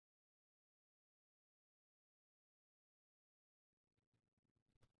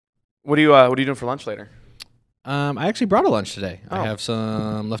What are you doing for lunch later? I actually brought a lunch today. Oh. I have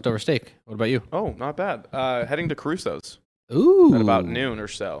some leftover steak. What about you? Oh, not bad. Heading to Crusoe's Ooh. at about noon or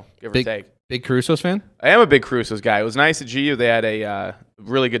so, give or Big take. big Caruso's fan? I am a big Crusoe's guy. It was nice at GU. They had a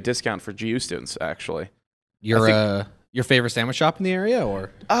really good discount for GU students, actually. Your favorite sandwich shop in the area,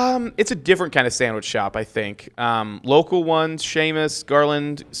 or? It's a different kind of sandwich shop, I think. Local ones, Seamus,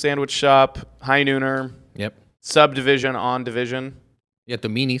 Garland Sandwich Shop, High Nooner, Yep. Subdivision, On Division. You got the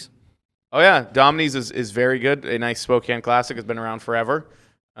meanies. Oh, yeah. Domini's is very good. A nice Spokane classic. Has been around forever.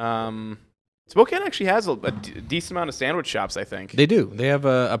 Spokane actually has a decent amount of sandwich shops, I think. They do. They have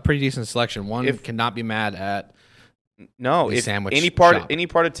a pretty decent selection. One If- cannot be mad at. No, A if sandwich any part shop. any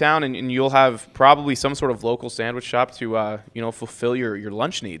part of town, and you'll have probably some sort of local sandwich shop to fulfill your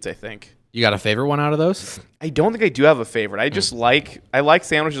lunch needs. I think. You got a favorite one out of those? I don't think I do have a favorite. I just like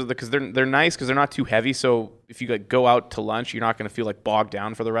sandwiches because they're nice because they're not too heavy. So if you go out to lunch, you're not going to feel like bogged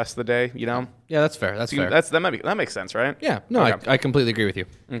down for the rest of the day. You know, Yeah, that's fair. That's fair. that makes sense, right? Yeah. No, Okay. I completely agree with you.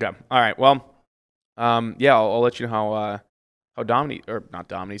 Okay. All right. Well, yeah, I'll let you know how Domini or not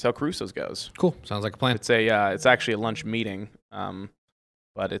Domini's how Crusoe's goes. Cool. Sounds like a plan. It's actually a lunch meeting,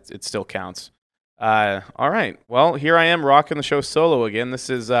 but it still counts. All right. Well, here I am rocking the show solo again. This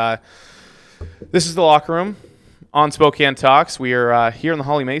is the locker room on Spokane Talks. We are here in the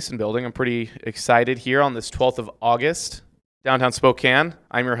Holly Mason building. I'm pretty excited here on this 12th of August, downtown Spokane.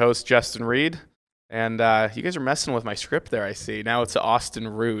 I'm your host, Justin Reed, and you guys are messing with my script there. I see now it's Austin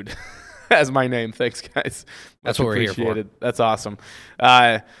Rude as my name. Thanks, guys. That's what we're here for. Appreciated. That's awesome.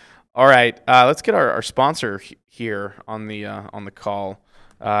 All right, let's get our sponsor here on the call.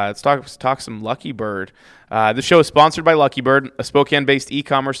 Let's talk some Lucky Bird. This show is sponsored by Lucky Bird, a Spokane-based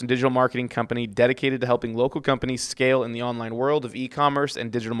e-commerce and digital marketing company dedicated to helping local companies scale in the online world of e-commerce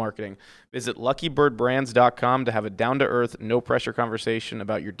and digital marketing. Visit luckybirdbrands.com to have a down-to-earth, no-pressure conversation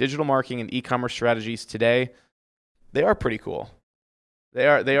about your digital marketing and e-commerce strategies today. They are pretty cool. They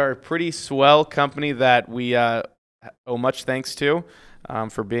are a pretty swell company that we owe much thanks to.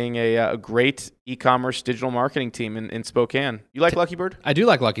 For being a great e-commerce digital marketing team in Spokane. You like Lucky Bird? I do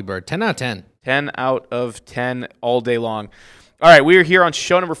like Lucky Bird. 10 out of 10. 10 out of 10 all day long. All right, we are here on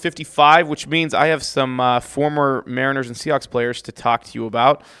show number 55, which means I have some former Mariners and Seahawks players to talk to you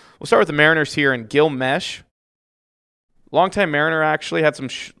about. We'll start with the Mariners here, and Gil Mesh. Longtime Mariner, actually, had a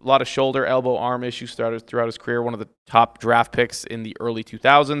lot of shoulder, elbow, arm issues throughout his career. One of the top draft picks in the early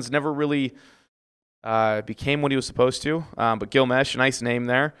 2000s. Never really became what he was supposed to. But Gil Mesh, nice name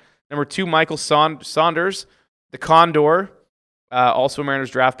there. Number 2, Michael Saunders, the Condor, also a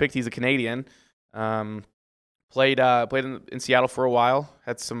Mariners draft pick. He's a Canadian. Played in Seattle for a while.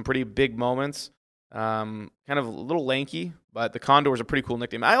 Had some pretty big moments. Kind of a little lanky, but the Condor is a pretty cool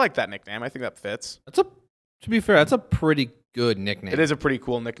nickname. I like that nickname. I think that fits. To be fair, that's a pretty good nickname. It is a pretty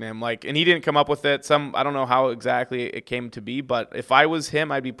cool nickname. And he didn't come up with it. I don't know how exactly it came to be, but if I was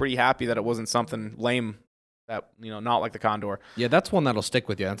him, I'd be pretty happy that it wasn't something lame that, not like the Condor. Yeah, that's one that'll stick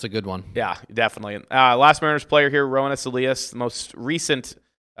with you. That's a good one. Yeah, definitely. Last Mariners player here, Rowanus Elias, the most recent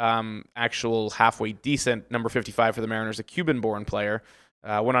actual halfway decent number 55 for the Mariners, a Cuban-born player.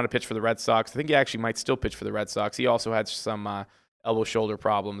 Went on to pitch for the Red Sox. I think he actually might still pitch for the Red Sox. He also had some elbow shoulder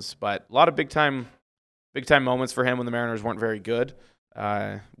problems, but a lot of big time moments for him when the Mariners weren't very good,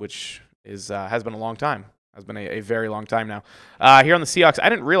 which has been a long time. Has been a very long time now. Here on the Seahawks, I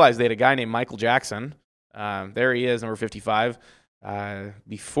didn't realize they had a guy named Michael Jackson. There he is, number 55.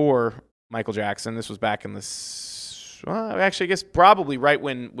 Before Michael Jackson, this was back in actually, I guess probably right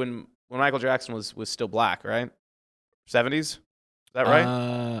when Michael Jackson was still black, right? 70s? Is that right?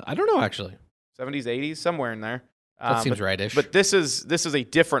 I don't know, actually. 70s, 80s, somewhere in there. That seems right-ish. But this is a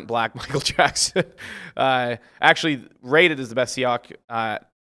different black Michael Jackson. Actually rated as the best Seahawk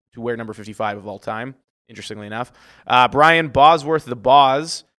to wear number 55 of all time, interestingly enough. Brian Bosworth, the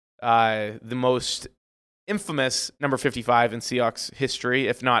Boz, the most infamous number 55 in Seahawks history,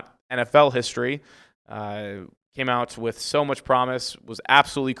 if not NFL history. Came out with so much promise, was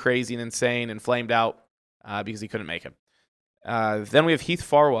absolutely crazy and insane and flamed out because he couldn't make it. Then we have Heath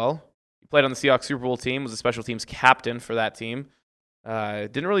Farwell. Played on the Seahawks Super Bowl team, was a special teams captain for that team.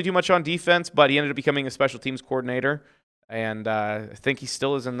 Didn't really do much on defense, but he ended up becoming a special teams coordinator. And I think he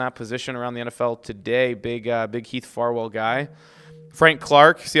still is in that position around the NFL today. Big Heath Farwell guy. Frank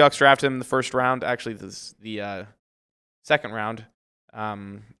Clark, Seahawks drafted him in the first round. Actually, the second round.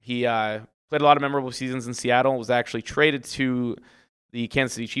 He played a lot of memorable seasons in Seattle. Was actually traded to the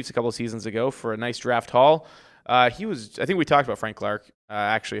Kansas City Chiefs a couple of seasons ago for a nice draft haul. I think we talked about Frank Clark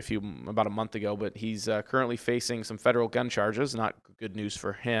actually about a month ago, but he's currently facing some federal gun charges. Not good news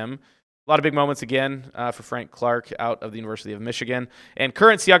for him. A lot of big moments again for Frank Clark out of the University of Michigan. And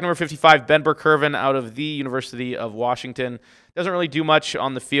current Seahawk number 55, Ben Burr-Kirven out of the University of Washington. Doesn't really do much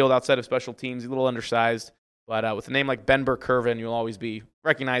on the field outside of special teams. He's a little undersized. But with a name like Ben Burr-Kirven, you'll always be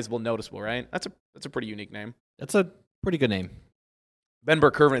recognizable, noticeable, right? That's a pretty unique name. That's a pretty good name. Ben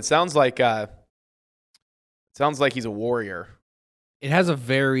Burr-Kirven. It sounds like he's a warrior. It has a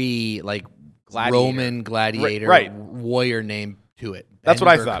very Gladiator. Roman gladiator Right. warrior name to it. That's what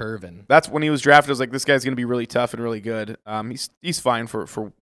I thought. Curvin. That's when he was drafted. I was like, this guy's going to be really tough and really good. He's fine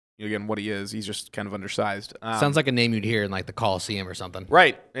for again what he is. He's just kind of undersized. Sounds like a name you'd hear in the Coliseum or something.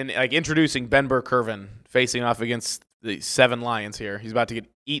 Right, and introducing Ben Burr-Kirven facing off against the 7 Lions here. He's about to get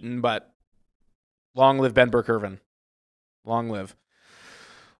eaten, but long live Ben Burr-Kirven. Long live.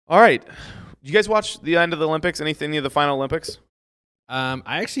 All right, did you guys watch the end of the Olympics? Any of the final Olympics? I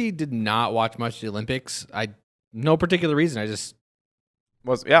actually did not watch much of the Olympics. No particular reason. I just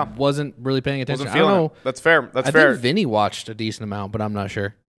wasn't really paying attention. Wasn't feeling I don't know. it. That's fair. I think Vinny watched a decent amount, but I'm not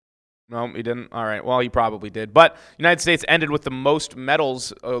sure. No, he didn't. All right. Well, he probably did. But United States ended with the most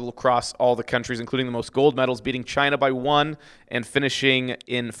medals across all the countries, including the most gold medals, beating China by 1 and finishing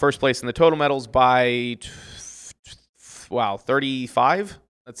in first place in the total medals by 35.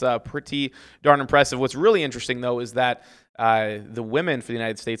 That's pretty darn impressive. What's really interesting, though, is that the women for the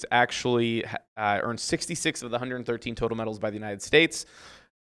United States actually earned 66 of the 113 total medals by the United States.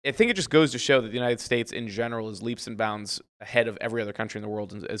 I think it just goes to show that the United States in general is leaps and bounds ahead of every other country in the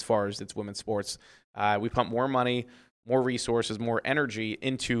world as far as its women's sports. We pump more money, more resources, more energy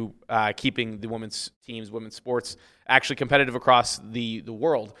into keeping the women's teams, women's sports actually competitive across the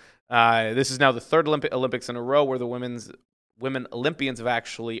world. This is now the third Olympics in a row where the women Olympians have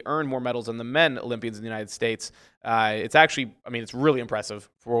actually earned more medals than the men Olympians in the United States. It's actually, it's really impressive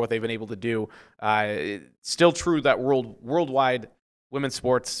for what they've been able to do. It's still true that worldwide women's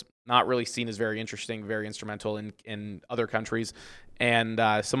sports not really seen as very interesting, very instrumental in other countries. And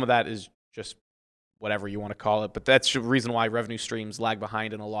some of that is just whatever you want to call it. But that's the reason why revenue streams lag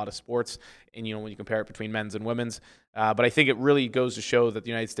behind in a lot of sports. And, when you compare it between men's and women's. But I think it really goes to show that the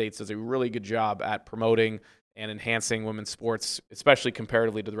United States does a really good job at promoting and enhancing women's sports, especially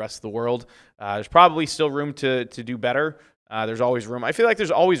comparatively to the rest of the world. There's probably still room to do better. There's always room. I feel like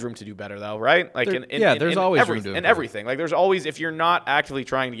there's always room to do better, though, right? There's always room to do in everything. Like, there's always, if you're not actively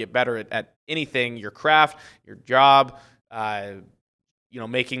trying to get better at anything, your craft, your job,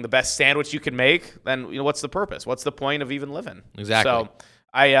 making the best sandwich you can make, then what's the purpose? What's the point of even living? Exactly. So,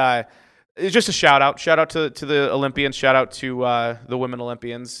 it's just a shout out to the Olympians. Shout out to the women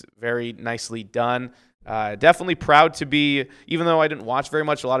Olympians. Very nicely done. Definitely proud to be, even though I didn't watch very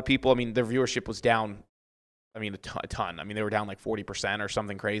much, a lot of people, their viewership was down. A ton. They were down like 40% or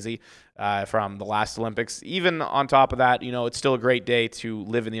something crazy from the last Olympics. Even on top of that, it's still a great day to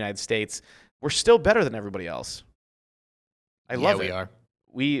live in the United States. We're still better than everybody else. I love it. We are.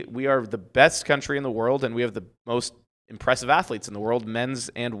 We are the best country in the world, and we have the most impressive athletes in the world, men's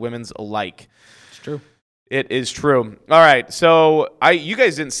and women's alike. It's true. It is true. All right, so you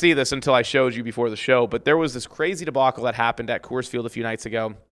guys didn't see this until I showed you before the show, but there was this crazy debacle that happened at Coors Field a few nights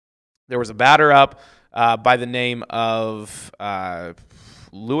ago. There was a batter up by the name of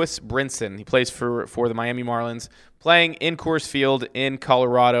Lewis Brinson. He plays for the Miami Marlins, playing in Coors Field in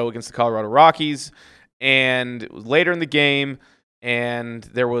Colorado against the Colorado Rockies. And it was later in the game, and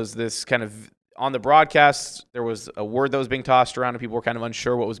there was this kind of, on the broadcast, there was a word that was being tossed around, and people were kind of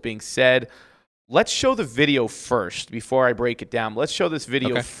unsure what was being said. Let's show the video first before I break it down. Let's show this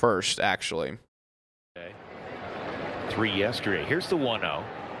video first, actually. Okay. 3 yesterday. Here's the 1-0.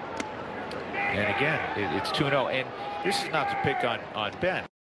 And again, it's 2-0. And this is not to pick on Ben.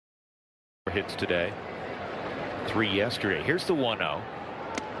 Hits today. 3 yesterday. Here's the 1-0.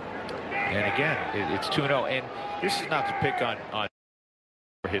 And again, it's 2-0. And this is not to pick on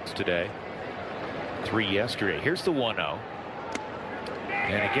hits today. 3 yesterday. Here's the 1-0.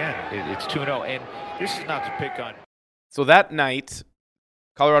 And again, it's 2-0. And this is not to pick on. So that night,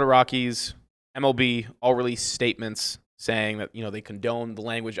 Colorado Rockies, MLB all released statements saying that, they condone the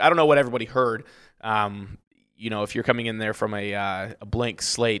language. I don't know what everybody heard. If you're coming in there from a blank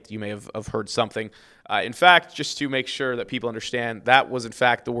slate, you may have heard something. In fact, just to make sure that people understand, that was in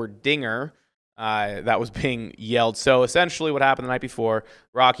fact the word dinger that was being yelled. So essentially what happened the night before,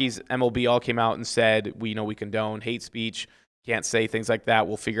 Rockies, MLB all came out and said, we condone hate speech. Can't say things like that.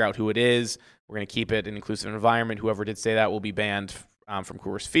 We'll figure out who it is. We're going to keep it an inclusive environment. Whoever did say that will be banned from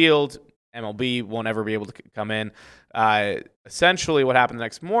Coors Field. MLB won't ever be able to come in. Essentially, what happened the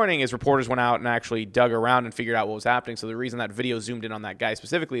next morning is reporters went out and actually dug around and figured out what was happening. So the reason that video zoomed in on that guy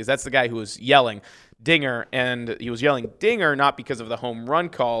specifically is that's the guy who was yelling Dinger, and he was yelling Dinger not because of the home run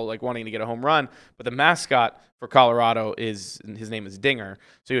call, like wanting to get a home run, but the mascot for Colorado his name is Dinger.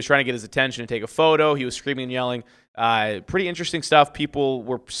 So he was trying to get his attention and take a photo. He was screaming and yelling. Pretty interesting stuff. People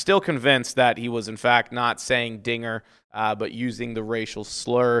were still convinced that he was in fact not saying Dinger, but using the racial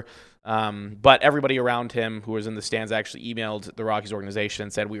slur. But everybody around him who was in the stands actually emailed the Rockies organization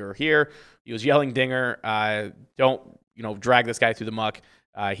and said, we were here. He was yelling Dinger. Don't drag this guy through the muck.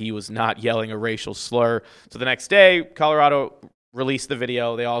 He was not yelling a racial slur. So the next day, Colorado released the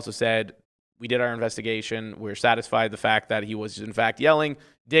video. They also said, we did our investigation. We're satisfied the fact that he was in fact yelling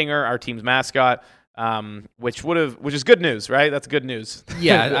Dinger, our team's mascot, which is good news, right? That's good news.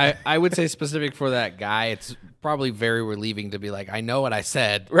 Yeah, I would say specific for that guy, it's probably very relieving to be like, I know what I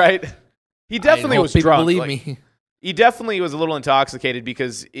said. Right. He definitely was drunk. Believe me. He definitely was a little intoxicated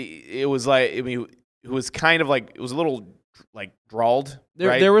because it was like, I mean, it was kind of like, it was a little like drawled.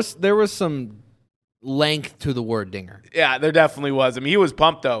 Right? There was some length to the word Dinger. Yeah, there definitely was. I mean, he was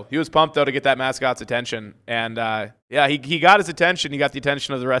pumped though. He was pumped though to get that mascot's attention, and he got his attention. He got the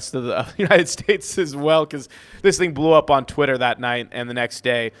attention of the rest of the United States as well, because this thing blew up on Twitter that night and the next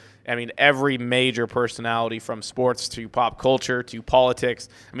day. I mean, every major personality from sports to pop culture to politics.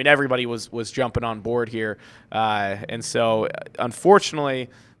 I mean, everybody was jumping on board here, and so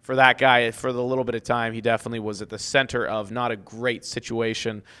unfortunately for that guy, for the little bit of time, he definitely was at the center of not a great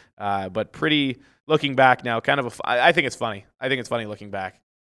situation, but pretty. Looking back now, kind of I think it's funny. I think it's funny looking back.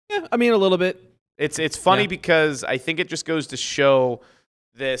 Yeah, I mean a little bit. It's funny because I think it just goes to show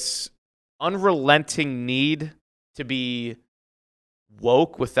this unrelenting need to be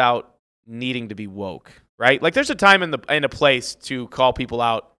woke without needing to be woke, right? Like there's a time and a place to call people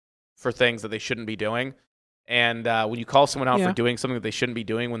out for things that they shouldn't be doing. And when you call someone out for doing something that they shouldn't be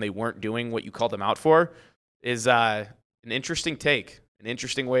doing when they weren't doing what you called them out for is an interesting take, an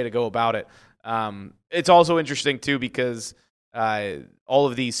interesting way to go about it. It's also interesting too because all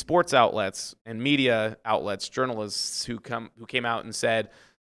of these sports outlets and media outlets, journalists who came out and said,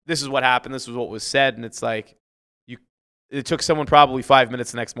 "This is what happened. This was what was said," and it's like it took someone probably 5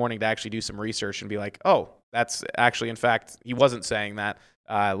 minutes the next morning to actually do some research and be like, "Oh, that's actually in fact he wasn't saying that."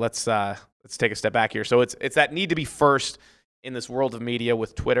 Let's take a step back here. So it's that need to be first in this world of media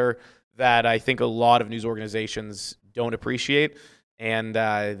with Twitter that I think a lot of news organizations don't appreciate. And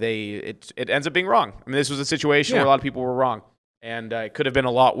it ends up being wrong. I mean, this was a situation where a lot of people were wrong, and it could have been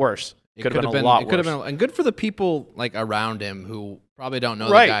a lot worse. It could have been a lot worse. And good for the people like around him who probably don't know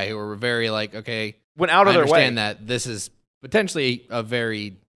the guy, who were very like, okay, went out of their way. I understand that this is potentially a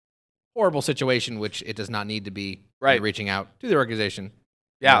very horrible situation, which it does not need to be. Right, reaching out to the organization.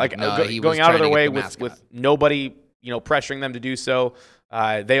 Yeah, going out of their way with nobody, pressuring them to do so.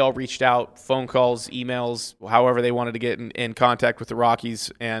 They all reached out, phone calls, emails, however they wanted to get in contact with the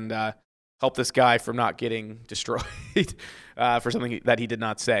Rockies and help this guy from not getting destroyed for something that he did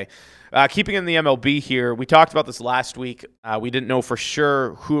not say. Keeping in the MLB here, we talked about this last week. We didn't know for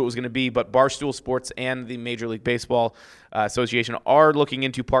sure who it was going to be, but Barstool Sports and the Major League Baseball Association are looking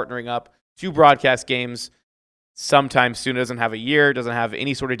into partnering up to broadcast games sometime soon. It doesn't have a year, doesn't have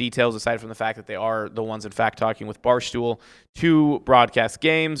any sort of details aside from the fact that they are the ones, in fact, talking with Barstool to broadcast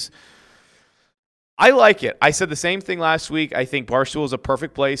games. I like it. I said the same thing last week. I think Barstool is a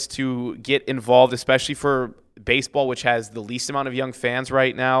perfect place to get involved, especially for baseball, which has the least amount of young fans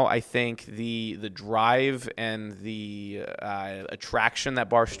right now. I think the drive and the attraction that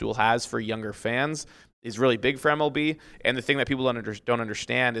Barstool has for younger fans is really big for MLB. And the thing that people don't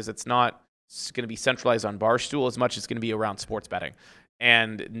understand is it's not going to be centralized on Barstool as much as it's going to be around sports betting.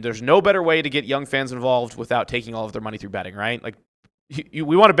 And there's no better way to get young fans involved without taking all of their money through betting, right? Like we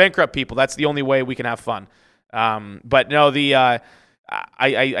want to bankrupt people. That's the only way we can have fun. But no,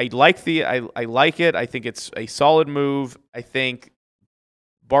 I like it. I think it's a solid move. I think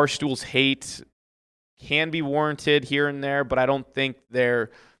Barstool's hate can be warranted here and there, but I don't think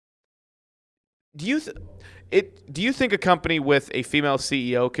they're. Do you think a company with a female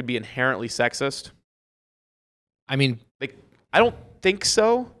CEO could be inherently sexist? I mean, I don't think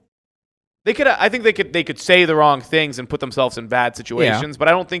so. They could. I think they could say the wrong things and put themselves in bad situations, but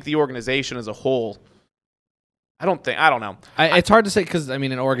I don't think the organization as a whole. I don't know. It's hard to say because I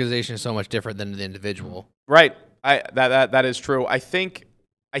mean, an organization is so much different than the individual. Right. That is true. I think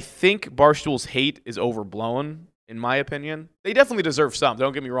Barstool's hate is overblown, in my opinion. They definitely deserve some.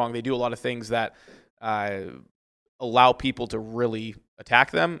 Don't get me wrong. They do a lot of things that allow people to really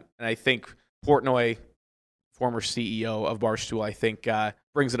attack them, and I think Portnoy former CEO of Barstool, I think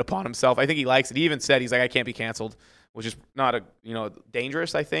brings it upon himself. I think he likes it. He even said he's like, I can't be canceled, which is not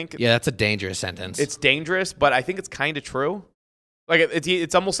dangerous. I think. Yeah, that's a dangerous sentence. It's dangerous, but I think it's kind of true. Like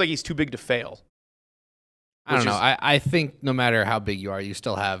it's almost like he's too big to fail. I don't know. I think no matter how big you are, you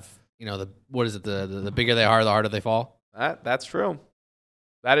still have the bigger they are, the harder they fall. That's true.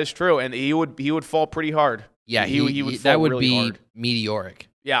 That is true, and he would fall pretty hard. Yeah, he would. That would really be hard. Meteoric.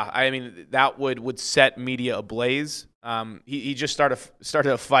 Yeah, I mean that would set media ablaze. He just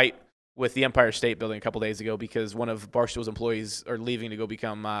started a fight with the Empire State Building a couple days ago because one of Barstool's employees are leaving to go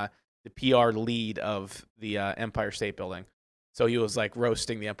become the PR lead of the Empire State Building. So he was like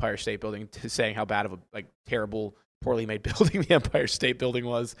roasting the Empire State Building, saying how bad of a terrible, poorly made building the Empire State Building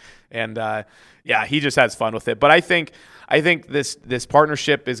was, and he just has fun with it. But I think this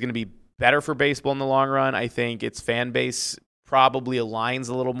partnership is going to be better for baseball in the long run. I think its fan base probably aligns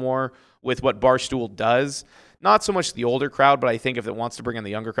a little more with what Barstool does. Not so much the older crowd, but I think if it wants to bring in the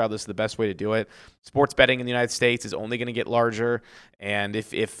younger crowd, this is the best way to do it. Sports betting in the United States is only going to get larger, and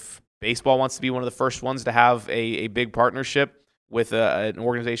if baseball wants to be one of the first ones to have a big partnership with an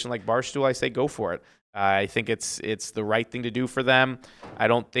organization like Barstool, I say go for it. I think it's the right thing to do for them. I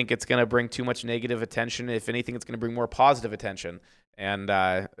don't think it's going to bring too much negative attention. If anything, it's going to bring more positive attention. And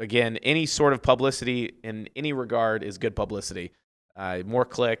again, any sort of publicity in any regard is good publicity. More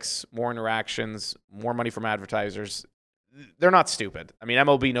clicks, more interactions, more money from advertisers. They're not stupid. I mean,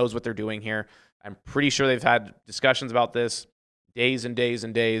 MLB knows what they're doing here. I'm pretty sure they've had discussions about this days and days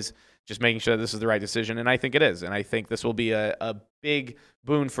and days, just making sure that this is the right decision, and I think it is. And I think this will be a big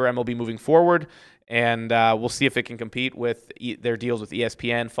boon for MLB moving forward, and we'll see if it can compete with their deals with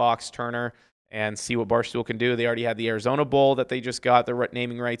ESPN, Fox, Turner, and see what Barstool can do. They already had the Arizona Bowl that they just got the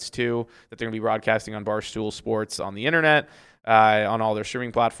naming rights to, that they're going to be broadcasting on Barstool Sports on the internet, on all their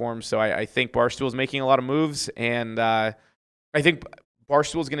streaming platforms. So I think Barstool is making a lot of moves, and I think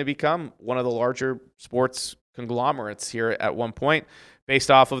Barstool is going to become one of the larger sports conglomerates here at one point,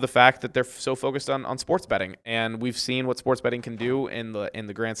 based off of the fact that they're so focused on sports betting. And we've seen what sports betting can do in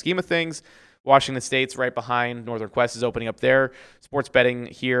the grand scheme of things. Washington State's right behind. Northern Quest is opening up their sports betting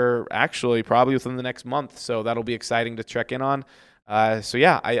here actually probably within the next month. So that'll be exciting to check in on. I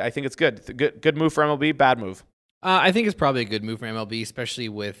think it's good. It's a good move for MLB, bad move. I think it's probably a good move for MLB, especially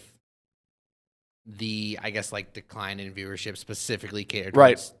with the, decline in viewership, specifically catered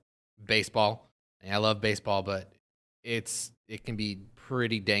towards baseball. I love baseball, but it can be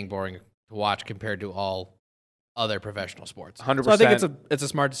pretty dang boring to watch compared to all other professional sports. 100%. So I think it's a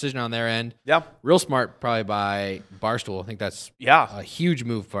smart decision on their end. Yeah. Real smart probably by Barstool. I think that's a huge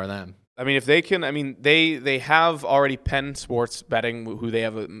move for them. I mean, if they can, they have already Penn Sports Betting, who they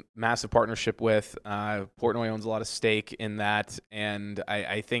have a massive partnership with. Portnoy owns a lot of stake in that, and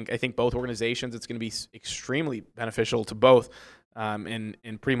I think both organizations, it's going to be extremely beneficial to both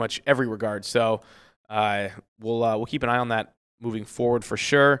in pretty much every regard. So we'll keep an eye on that moving forward for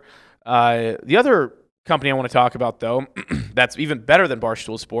sure. The other company I want to talk about, though, that's even better than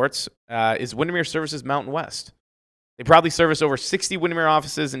Barstool Sports, is Windermere Services Mountain West. They proudly service over 60 Windermere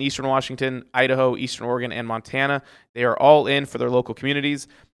offices in Eastern Washington, Idaho, Eastern Oregon, and Montana. They are all in for their local communities.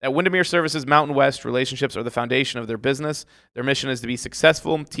 At Windermere Services Mountain West, relationships are the foundation of their business. Their mission is to be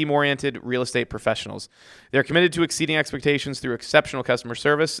successful, team-oriented real estate professionals. They are committed to exceeding expectations through exceptional customer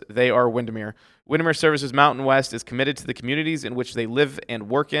service. They are Windermere. Windermere Services Mountain West is committed to the communities in which they live and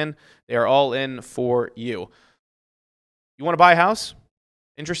work in. They are all in for you. You want to buy a house?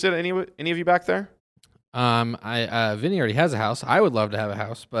 Interested? Any of you back there? Vinny already has a house. I would love to have a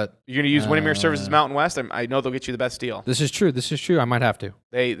house, but you're going to use Windermere Services Mountain West. I know they'll get you the best deal. This is true. I might have to.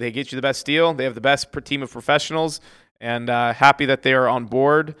 They get you the best deal. They have the best team of professionals, and happy that they are on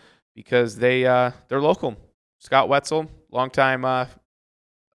board because they're local. Scott Wetzel, longtime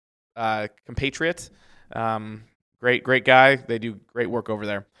compatriot, great guy. They do great work over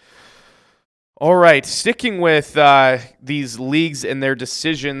there. All right, sticking with these leagues and their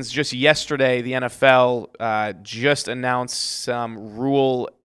decisions, just yesterday the NFL just announced some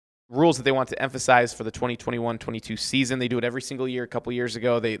rules that they want to emphasize for the 2021-22 season. They do it every single year. A couple years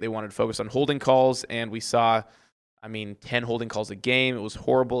ago, they wanted to focus on holding calls, and we saw, 10 holding calls a game. It was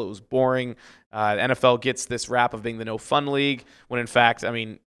horrible. It was boring. The NFL gets this rap of being the no-fun league, when in fact,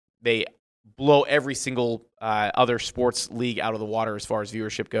 they blow every single other sports league out of the water as far as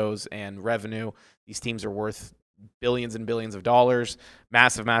viewership goes and revenue. These teams are worth billions and billions of dollars,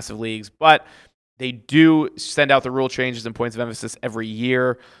 massive, massive leagues. But they do send out the rule changes and points of emphasis every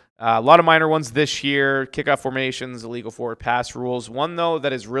year. A lot of minor ones this year, kickoff formations, illegal forward pass rules. One, though,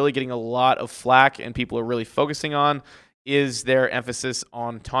 that is really getting a lot of flack and people are really focusing on is their emphasis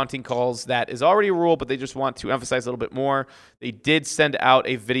on taunting calls. That is already a rule, but they just want to emphasize a little bit more. They did send out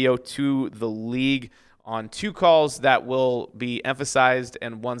a video to the league on 2 calls that will be emphasized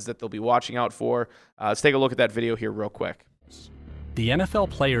and ones that they'll be watching out for. Let's take a look at that video here real quick. The NFL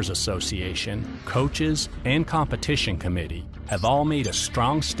Players Association, coaches, and competition committee have all made a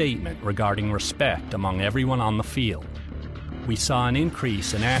strong statement regarding respect among everyone on the field. We saw an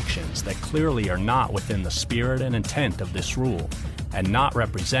increase in actions that clearly are not within the spirit and intent of this rule, and not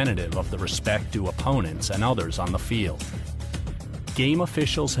representative of the respect due opponents and others on the field. Game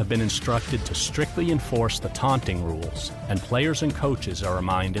officials have been instructed to strictly enforce the taunting rules, and players and coaches are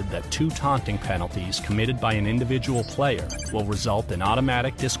reminded that 2 taunting penalties committed by an individual player will result in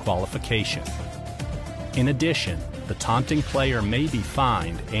automatic disqualification. In addition, the taunting player may be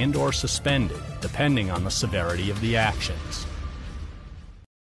fined and/or suspended, depending on the severity of the actions.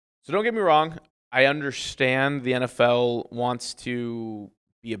 So don't get me wrong, I understand the NFL wants to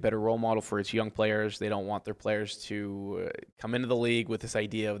be a better role model for its young players. They don't want their players to come into the league with this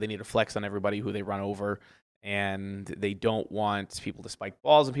idea of they need to flex on everybody who they run over, and they don't want people to spike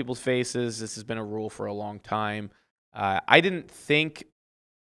balls in people's faces. This has been a rule for a long time. I didn't think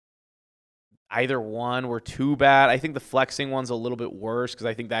either one were too bad. I think the flexing one's a little bit worse because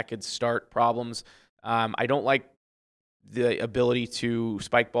I think that could start problems. I don't like the ability to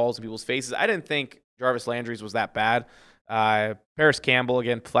spike balls in people's faces. I didn't think Jarvis Landry's was that bad. Paris Campbell,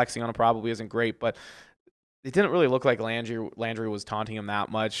 again, flexing on him probably isn't great, but it didn't really look like Landry was taunting him that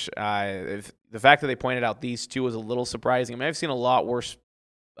much. The fact that they pointed out these 2 was a little surprising. I mean, I've seen a lot worse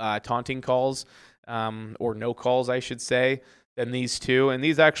taunting calls, or no calls, I should say, than these 2, and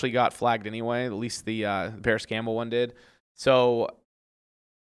these actually got flagged anyway. At least the Paris Campbell one did. So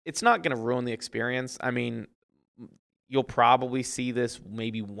it's not going to ruin the experience. I mean, you'll probably see this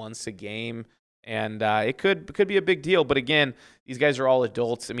maybe once a game, and it could be a big deal. But again, these guys are all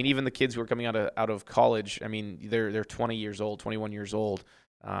adults. I mean, even the kids who are coming out of college, I mean, they're 20 years old, 21 years old,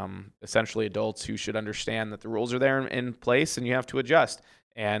 essentially adults who should understand that the rules are there in place and you have to adjust.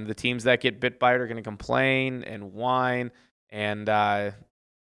 And the teams that get bit by it are going to complain and whine, and I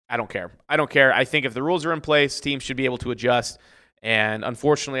don't care. I think if the rules are in place, teams should be able to adjust. And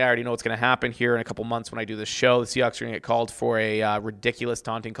unfortunately, I already know what's going to happen here in a couple months when I do this show. The Seahawks are going to get called for a ridiculous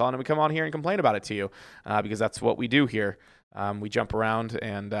taunting call, and we come on here and complain about it to you because that's what we do here. We jump around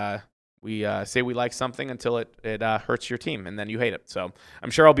and we say we like something until it hurts your team, and then you hate it. So I'm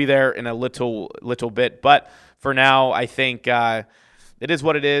sure I'll be there in a little bit. But for now, I think it is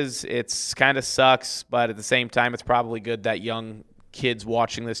what it is. It's kind of sucks, but at the same time, it's probably good that young kids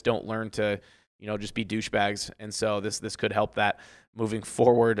watching this don't learn to just be douchebags. And so this could help that moving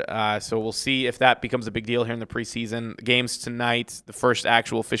forward. So we'll see if that becomes a big deal here in the preseason. Games tonight, the first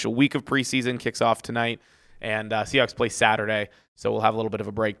actual official week of preseason kicks off tonight, and Seahawks play Saturday. So we'll have a little bit of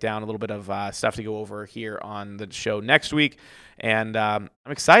a breakdown, a little bit of stuff to go over here on the show next week. And I'm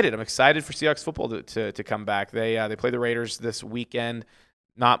excited. I'm excited for Seahawks football to come back. They play the Raiders this weekend.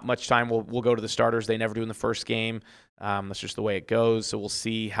 Not much time will go to the starters. They never do in the first game. That's just the way it goes. So we'll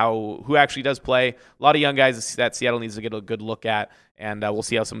see who actually does play. A lot of young guys that Seattle needs to get a good look at, and we'll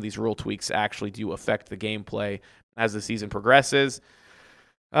see how some of these rule tweaks actually do affect the gameplay as the season progresses.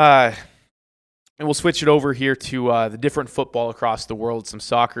 And we'll switch it over here to the different football across the world. Some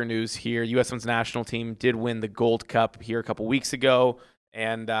soccer news here. U.S. Men's National Team did win the Gold Cup here a couple weeks ago.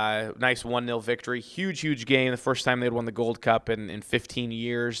 And nice 1-0 victory. Huge game. The first time they'd won the Gold Cup in 15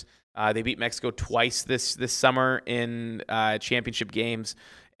 years. They beat Mexico twice this summer in championship games.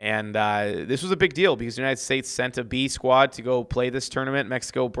 And this was a big deal because the United States sent a B squad to go play this tournament.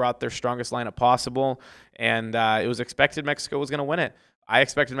 Mexico brought their strongest lineup possible. And it was expected Mexico was going to win it. I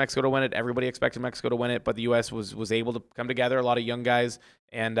expected Mexico to win it. Everybody expected Mexico to win it, but the U.S. was able to come together, a lot of young guys,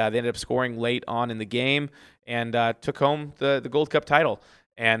 and they ended up scoring late on in the game and took home the Gold Cup title.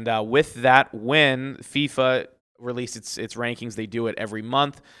 And with that win, FIFA released its rankings. They do it every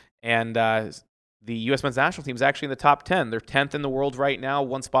month, and the U.S. Men's National Team is actually in the top 10. They're 10th in the world right now,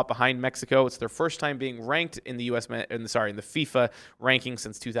 one spot behind Mexico. It's their first time being ranked in the in the FIFA ranking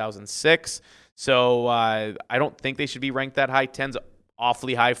since 2006. So I don't think they should be ranked that high. 10's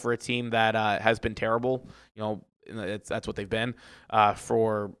awfully high for a team that has been terrible. That's what they've been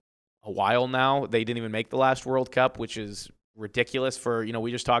for a while now. They didn't even make the last World Cup, which is ridiculous for,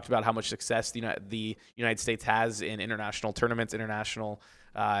 we just talked about how much success the United States has in international tournaments, international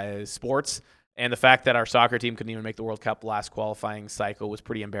sports. And the fact that our soccer team couldn't even make the World Cup last qualifying cycle was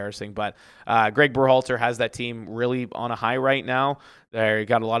pretty embarrassing. But Greg Berhalter has that team really on a high right now. They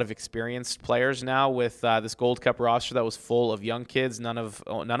got a lot of experienced players now with this Gold Cup roster that was full of young kids, none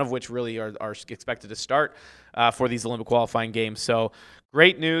of which really are expected to start for these Olympic qualifying games. So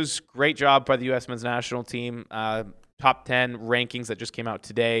great news, great job by the U.S. men's national team. Top 10 rankings that just came out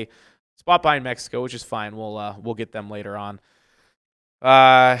today. Spot behind Mexico, which is fine. We'll get them later on.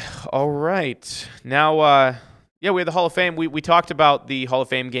 All right. Now, we have the Hall of Fame. We talked about the Hall of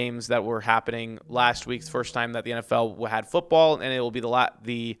Fame games that were happening last week. It's the first time that the NFL had football, and it will be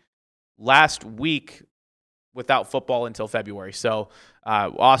the last week without football until February. So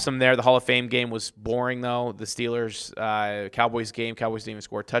awesome there. The Hall of Fame game was boring, though. The Steelers Cowboys game, Cowboys didn't even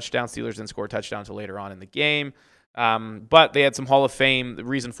score a touchdown. Steelers didn't score a touchdown until later on in the game. But they had some Hall of Fame. The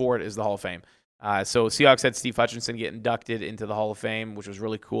reason for it is the Hall of Fame. So Seahawks had Steve Hutchinson get inducted into the Hall of Fame, which was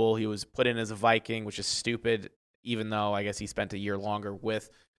really cool. He was put in as a Viking, which is stupid, even though I guess he spent a year longer with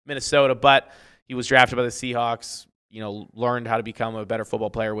Minnesota. But he was drafted by the Seahawks, learned how to become a better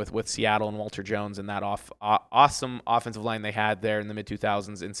football player with Seattle and Walter Jones and that awesome offensive line they had there in the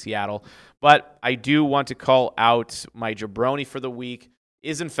mid-2000s in Seattle. But I do want to call out my jabroni for the week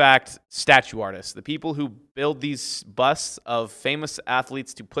is, in fact, statue artists, the people who build these busts of famous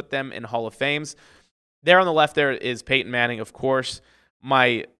athletes to put them in Hall of Fames. There on the left there is Peyton Manning, of course.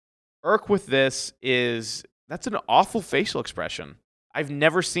 My irk with this is that's an awful facial expression. I've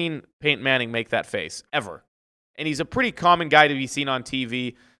never seen Peyton Manning make that face, ever. And he's a pretty common guy to be seen on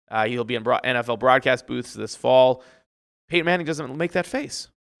TV. He'll be in NFL broadcast booths this fall. Peyton Manning doesn't make that face.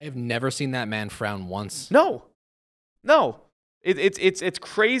 I've never seen that man frown once. No. It's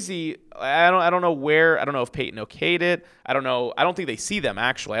crazy. I don't know where. I don't know if Peyton okayed it. I don't know. I don't think they see them,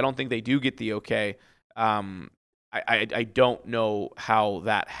 actually. I don't think they do get the okay. I don't know how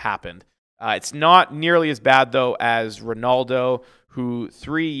that happened. It's not nearly as bad, though, as Ronaldo, who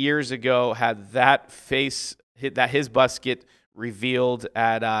 3 years ago had that face hit, that his bust get revealed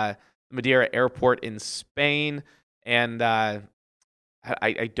at Madeira Airport in Spain. And I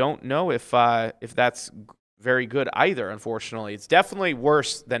don't know if that's very good either, unfortunately. It's definitely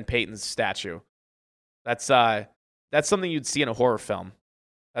worse than Peyton's statue. That's something you'd see in a horror film.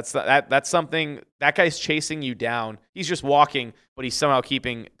 That's something, that guy's chasing you down. He's just walking, but he's somehow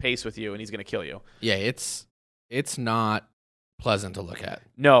keeping pace with you, and he's going to kill you. Yeah, it's not pleasant to look at.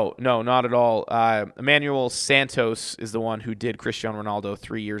 No, not at all. Emmanuel Santos is the one who did Cristiano Ronaldo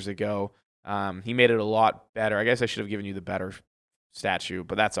 3 years ago. He made it a lot better. I guess I should have given you the better statue,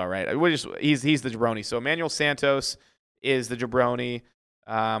 but that's all right. He's the jabroni. So Emmanuel Santos is the jabroni.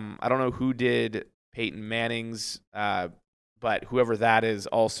 I don't know who did Peyton Manning's, but whoever that is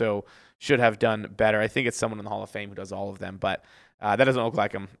also should have done better. I think it's someone in the Hall of Fame who does all of them, but that doesn't look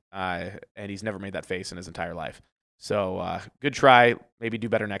like him, and he's never made that face in his entire life. So good try. Maybe do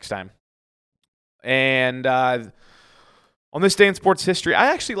better next time. And on this day in sports history, I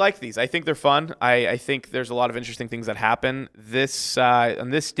actually like these. I think they're fun. I think there's a lot of interesting things that happen. On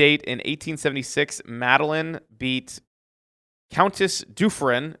this date in 1876, Madeline beat Countess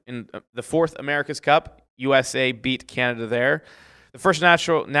Dufferin in the 4th America's Cup. USA beat Canada there. The first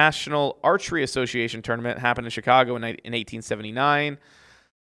National Archery Association tournament happened in Chicago in 1879.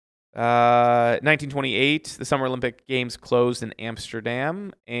 1928, the Summer Olympic Games closed in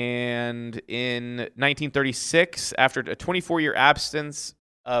Amsterdam. And in 1936, after a 24-year absence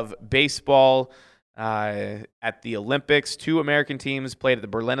of baseball at the Olympics, 2 American teams played at the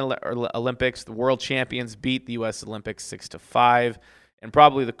Berlin Olympics. The world champions beat the U.S. Olympics 6-5. And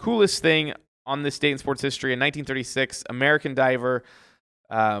probably the coolest thing on this date in sports history, in 1936, American diver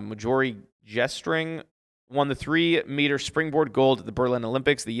Marjorie Jestring won the 3-meter springboard gold at the Berlin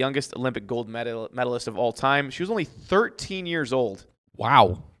Olympics, the youngest Olympic gold medalist of all time. She was only 13 years old.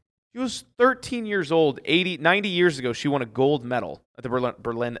 Wow. She was 13 years old. 90 years ago, she won a gold medal at the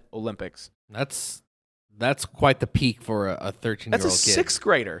Berlin Olympics. That's quite the peak for a 13-year-old kid. That's a sixth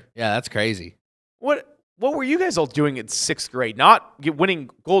grader. Yeah, that's crazy. What were you guys all doing in 6th grade? Not winning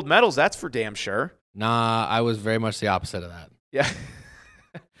gold medals, that's for damn sure. Nah, I was very much the opposite of that. Yeah.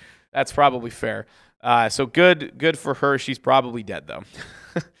 That's probably fair. So good for her. She's probably dead though.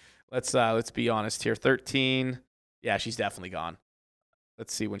 Let's be honest here. 13. Yeah, she's definitely gone.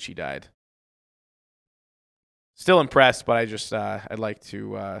 Let's see when she died. Still impressed, but I'd like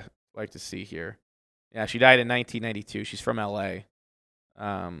to see here. Yeah, she died in 1992. She's from LA.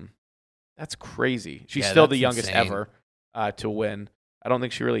 That's crazy. She's still the youngest ever to win. I don't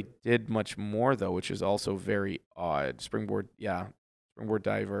think she really did much more though, which is also very odd. Springboard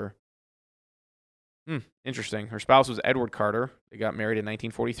diver. Interesting. Her spouse was Edward Carter. They got married in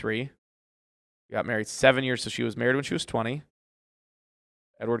 1943. got married 7 years, so she was married when she was 20.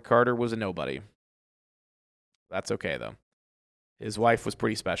 Edward Carter was a nobody. That's okay, though. His wife was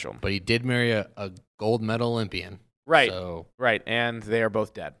pretty special. But he did marry a gold medal Olympian. Right. So. Right. And they are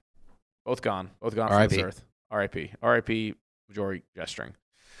both dead. Both gone. Both gone from this earth. R.I.P. R.I.P. Jory Gestring.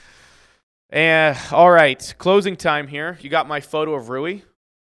 And all right. Closing time here. You got my photo of Rui?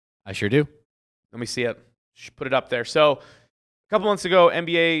 I sure do. Let me see it. Should put it up there. So, a couple months ago,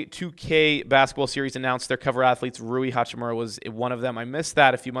 NBA 2K basketball series announced their cover athletes. Rui Hachimura was one of them. I missed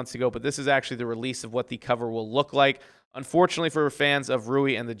that a few months ago, but this is actually the release of what the cover will look like. Unfortunately for fans of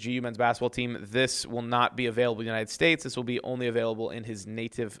Rui and the GU men's basketball team, this will not be available in the United States. This will be only available in his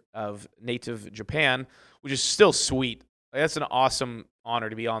native Japan, which is still sweet. Like, that's an awesome honor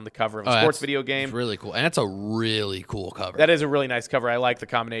to be on the cover of a sports video game. It's really cool. And that's a really cool cover. That is a really nice cover. I like the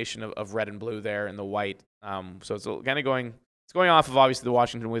combination of red and blue there and the white. So it's kind of going off of obviously the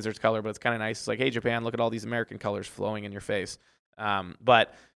Washington Wizards color, but it's kind of nice. It's like, hey, Japan, look at all these American colors flowing in your face.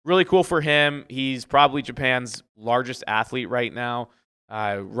 But really cool for him. He's probably Japan's largest athlete right now,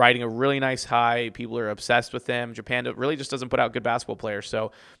 riding a really nice high. People are obsessed with him. Japan really just doesn't put out good basketball players.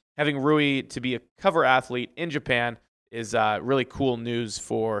 So having Rui to be a cover athlete in Japan is really cool news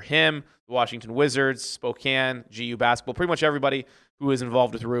for him, the Washington Wizards, Spokane, GU basketball, pretty much everybody who is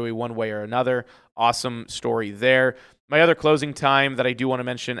involved with Rui one way or another. Awesome story there. My other closing time that I do want to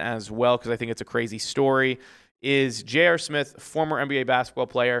mention as well, because I think it's a crazy story, is J.R. Smith, former NBA basketball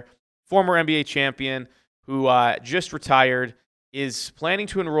player, former NBA champion, who just retired, is planning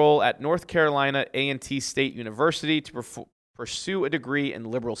to enroll at North Carolina A&T State University to pursue a degree in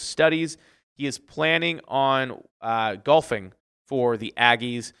liberal studies. He is planning on golfing for the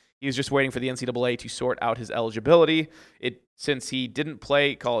Aggies. He was just waiting for the NCAA to sort out his eligibility. Since he didn't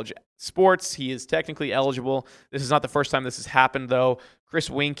play college sports, he is technically eligible. This is not the first time this has happened, though. Chris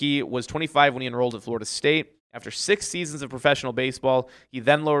Weinke was 25 when he enrolled at Florida State. After 6 seasons of professional baseball, he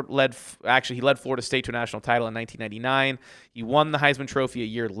then led Florida State to a national title in 1999. He won the Heisman Trophy a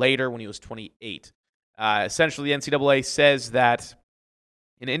year later when he was 28. Essentially, the NCAA says that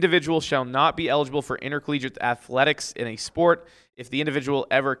an individual shall not be eligible for intercollegiate athletics in a sport if the individual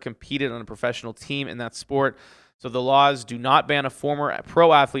ever competed on a professional team in that sport. So the laws do not ban a former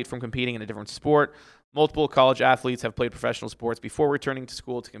pro athlete from competing in a different sport. Multiple college athletes have played professional sports before returning to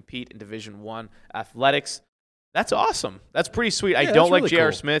school to compete in Division I athletics. That's awesome. That's pretty sweet. I don't like really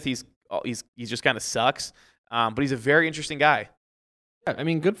J.R. Smith. He's just kind of sucks, but he's a very interesting guy. Yeah, I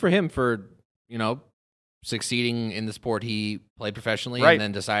mean, good for him for, succeeding in the sport he played professionally, right, and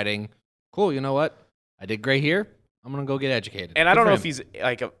then deciding, cool, you know what? I did great here. I'm going to go get educated. And I don't know if he's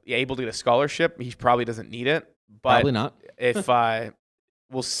able to get a scholarship. He probably doesn't need it. But probably not. If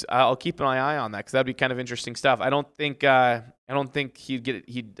I'll keep an eye on that, because that'd be kind of interesting stuff. I don't think he'd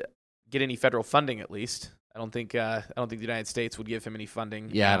get any federal funding, at least. I don't think the United States would give him any funding.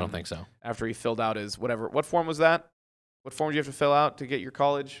 Yeah, I don't think so. After he filled out his whatever. What form was that? What form did you have to fill out to get your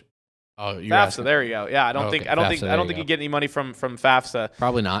college? Oh, you're FAFSA. asking. There you go. Yeah, I don't think you get any money from FAFSA.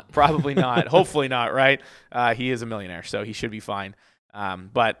 Probably not. Probably not. Hopefully not. Right? He is a millionaire, so he should be fine.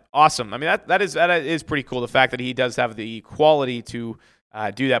 But awesome. I mean, that is pretty cool. The fact that he does have the quality to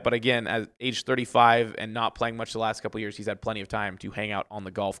do that. But again, at age 35 and not playing much the last couple of years, he's had plenty of time to hang out on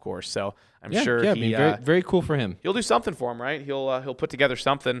the golf course. So I'm sure very, very cool for him. He'll do something for him, right? He'll put together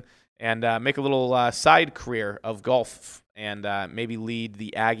something and make a little side career of golf and maybe lead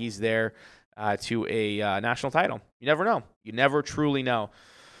the Aggies there to a national title. You never know. You never truly know.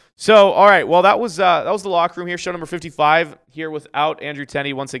 So, all right. Well, that was the locker room here. Show number 55 here without Andrew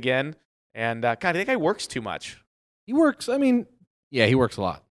Tenney once again. And God, I think guy works too much. He works. I mean, yeah, he works a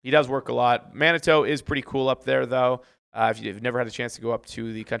lot. He does work a lot. Manitou is pretty cool up there, though. If you've never had a chance to go up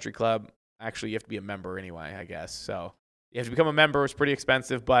to the country club, actually, you have to be a member anyway, I guess. So you have to become a member. It's pretty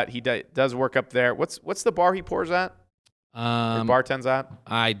expensive, but he does work up there. What's the bar he pours at? Or bartends at?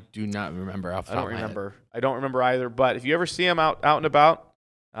 I do not remember. I don't remember either. But if you ever see him out and about,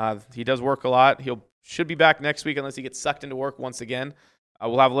 he does work a lot. Should be back next week unless he gets sucked into work once again.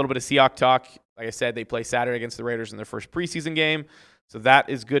 We'll have a little bit of Seahawk talk. Like I said, they play Saturday against the Raiders in their first preseason game. So that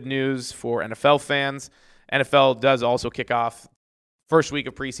is good news for NFL fans. NFL does also kick off first week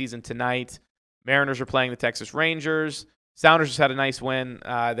of preseason tonight. Mariners are playing the Texas Rangers. Sounders just had a nice win.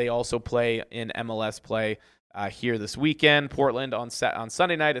 They also play in MLS play here this weekend. Portland on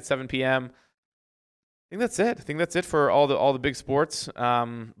Sunday night at 7 p.m. I think that's it for all the big sports.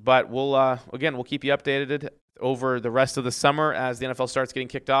 But we'll keep you updated over the rest of the summer as the NFL starts getting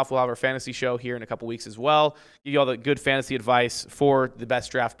kicked off. We'll have our fantasy show here in a couple weeks as well. Give you all the good fantasy advice for the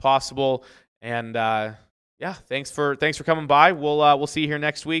best draft possible. And Yeah, thanks for coming by. We'll see you here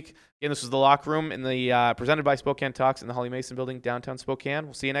next week. Again, this was the Locker Room in the presented by Spokane Talks in the Holly Mason Building, downtown Spokane.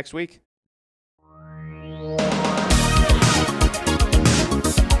 We'll see you next week.